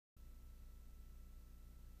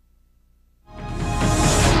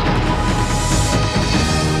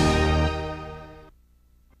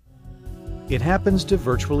It happens to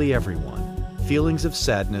virtually everyone, feelings of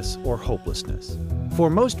sadness or hopelessness. For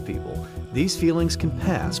most people, these feelings can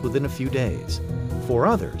pass within a few days. For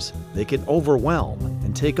others, they can overwhelm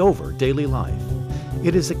and take over daily life.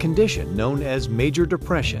 It is a condition known as major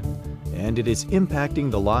depression, and it is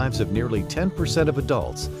impacting the lives of nearly 10% of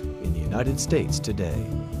adults in the United States today.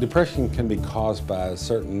 Depression can be caused by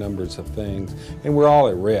certain numbers of things, and we're all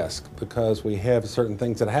at risk because we have certain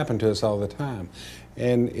things that happen to us all the time.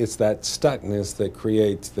 And it's that stuckness that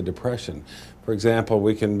creates the depression. For example,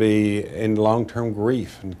 we can be in long-term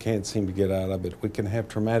grief and can't seem to get out of it. We can have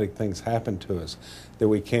traumatic things happen to us that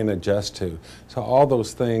we can't adjust to. So all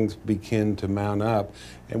those things begin to mount up,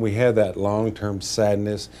 and we have that long-term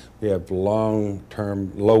sadness, we have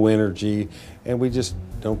long-term low energy, and we just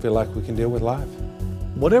don't feel like we can deal with life.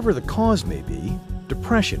 Whatever the cause may be,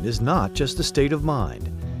 depression is not just a state of mind.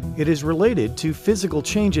 It is related to physical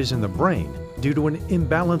changes in the brain due to an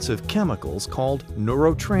imbalance of chemicals called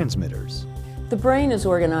neurotransmitters. The brain is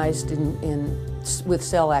organized with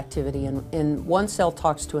cell activity, and one cell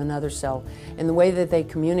talks to another cell, and the way that they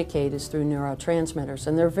communicate is through neurotransmitters.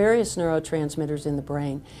 And there are various neurotransmitters in the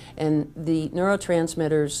brain, and the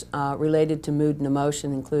neurotransmitters related to mood and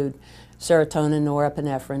emotion include serotonin,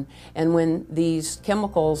 norepinephrine, and when these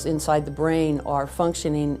chemicals inside the brain are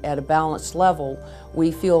functioning at a balanced level,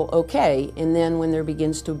 we feel okay, and then when there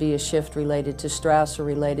begins to be a shift related to stress or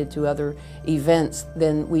related to other events,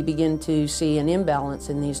 then we begin to see an imbalance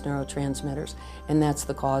in these neurotransmitters, and that's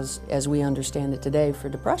the cause, as we understand it today, for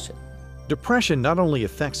depression. Depression not only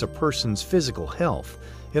affects a person's physical health,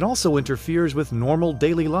 it also interferes with normal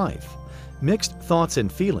daily life. Mixed thoughts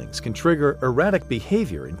and feelings can trigger erratic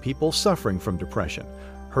behavior in people suffering from depression,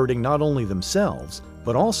 hurting not only themselves,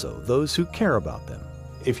 but also those who care about them.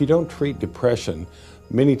 If you don't treat depression,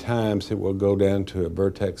 many times it will go down to a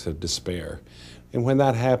vertex of despair. And when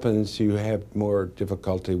that happens, you have more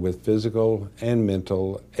difficulty with physical and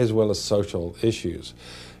mental, as well as social issues.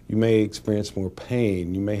 You may experience more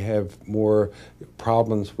pain. You may have more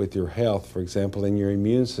problems with your health, for example, in your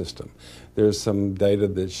immune system. There's some data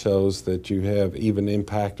that shows that you have even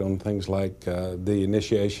impact on things like the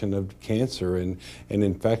initiation of cancer and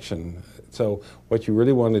infection. So what you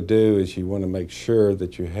really want to do is you want to make sure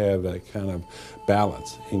that you have that kind of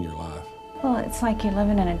balance in your life. Well, it's like you're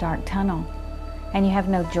living in a dark tunnel and you have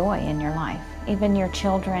no joy in your life. Even your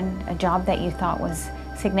children, a job that you thought was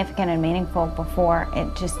significant and meaningful before,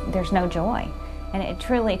 there's no joy. And it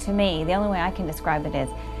truly, to me, the only way I can describe it is,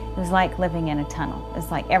 it was like living in a tunnel.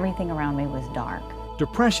 It's like everything around me was dark.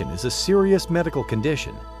 Depression is a serious medical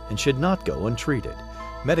condition and should not go untreated.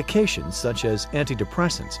 Medications such as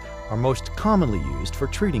antidepressants are most commonly used for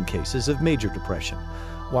treating cases of major depression.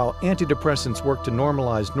 While antidepressants work to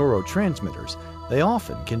normalize neurotransmitters, they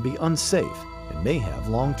often can be unsafe and may have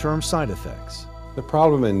long-term side effects. The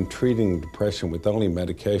problem in treating depression with only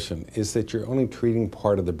medication is that you're only treating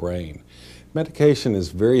part of the brain. Medication is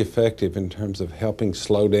very effective in terms of helping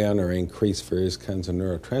slow down or increase various kinds of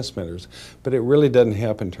neurotransmitters, but it really doesn't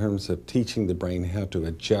help in terms of teaching the brain how to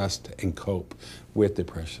adjust and cope with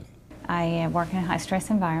depression. I work in a high-stress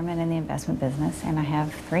environment in the investment business, and I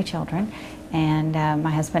have 3 children, and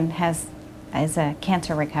my husband is a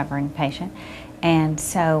cancer recovering patient, and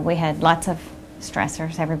so we had lots of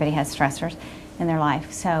stressors. Everybody has stressors in their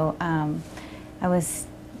life. So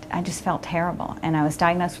I just felt terrible, and I was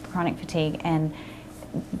diagnosed with chronic fatigue, and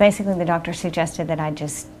basically the doctor suggested that I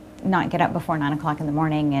just not get up before 9 o'clock in the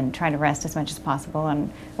morning and try to rest as much as possible,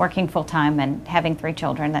 and working full-time and having 3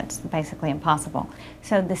 children, that's basically impossible.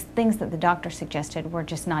 So the things that the doctor suggested were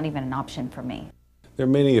just not even an option for me. There are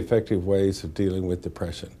many effective ways of dealing with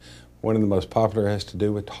depression. One of the most popular has to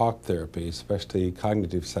do with talk therapy, especially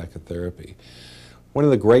cognitive psychotherapy. One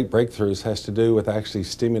of the great breakthroughs has to do with actually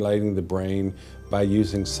stimulating the brain by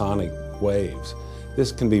using sonic waves.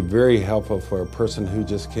 This can be very helpful for a person who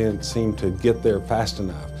just can't seem to get there fast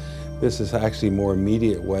enough. This is actually a more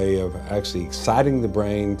immediate way of actually exciting the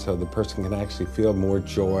brain so the person can actually feel more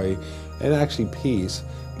joy and actually peace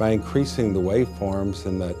by increasing the waveforms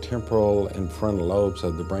in the temporal and frontal lobes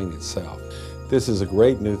of the brain itself. This is a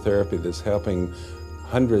great new therapy that's helping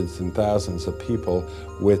hundreds and thousands of people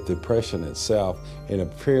with depression itself in a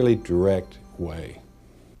fairly direct way.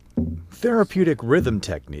 Therapeutic rhythm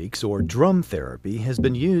techniques, or drum therapy, has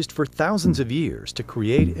been used for thousands of years to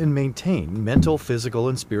create and maintain mental, physical,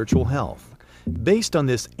 and spiritual health. Based on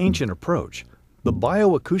this ancient approach, the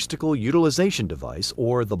bioacoustical utilization device,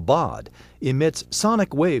 or the Baud, emits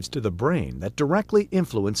sonic waves to the brain that directly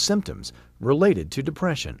influence symptoms related to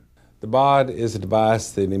depression. The Baud is a device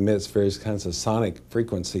that emits various kinds of sonic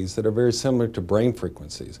frequencies that are very similar to brain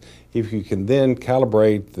frequencies. If you can then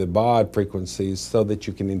calibrate the Baud frequencies so that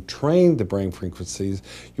you can entrain the brain frequencies,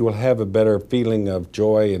 you will have a better feeling of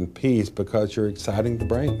joy and peace because you're exciting the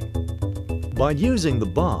brain. By using the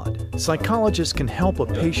Baud, psychologists can help a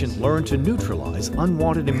patient learn to neutralize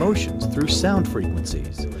unwanted emotions through sound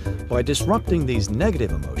frequencies. By disrupting these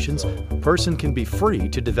negative emotions, a person can be free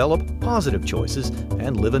to develop positive choices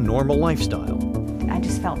and live a normal lifestyle. I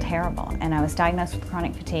just felt terrible, and I was diagnosed with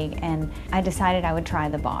chronic fatigue, and I decided I would try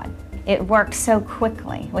the Baud. It worked so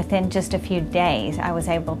quickly. Within just a few days, I was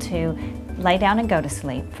able to lay down and go to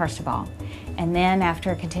sleep, first of all. And then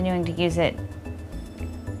after continuing to use it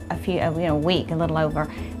a week, a little over,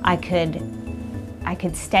 I could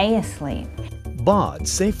stay asleep. Baud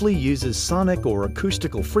safely uses sonic or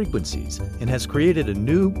acoustical frequencies and has created a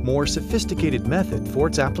new, more sophisticated method for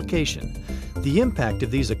its application. The impact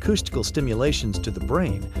of these acoustical stimulations to the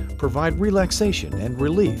brain provide relaxation and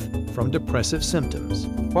relief from depressive symptoms.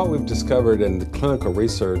 What we've discovered in the clinical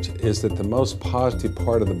research is that the most positive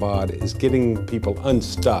part of the Baud is getting people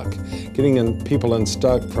unstuck, people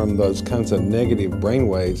unstuck from those kinds of negative brain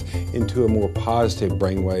waves into a more positive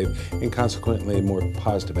brain wave and consequently a more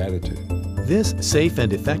positive attitude. This safe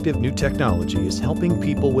and effective new technology is helping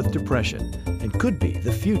people with depression and could be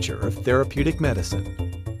the future of therapeutic medicine.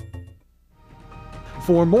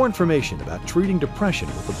 For more information about treating depression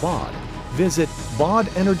with the Baud, visit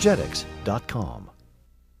baudenergetics.com.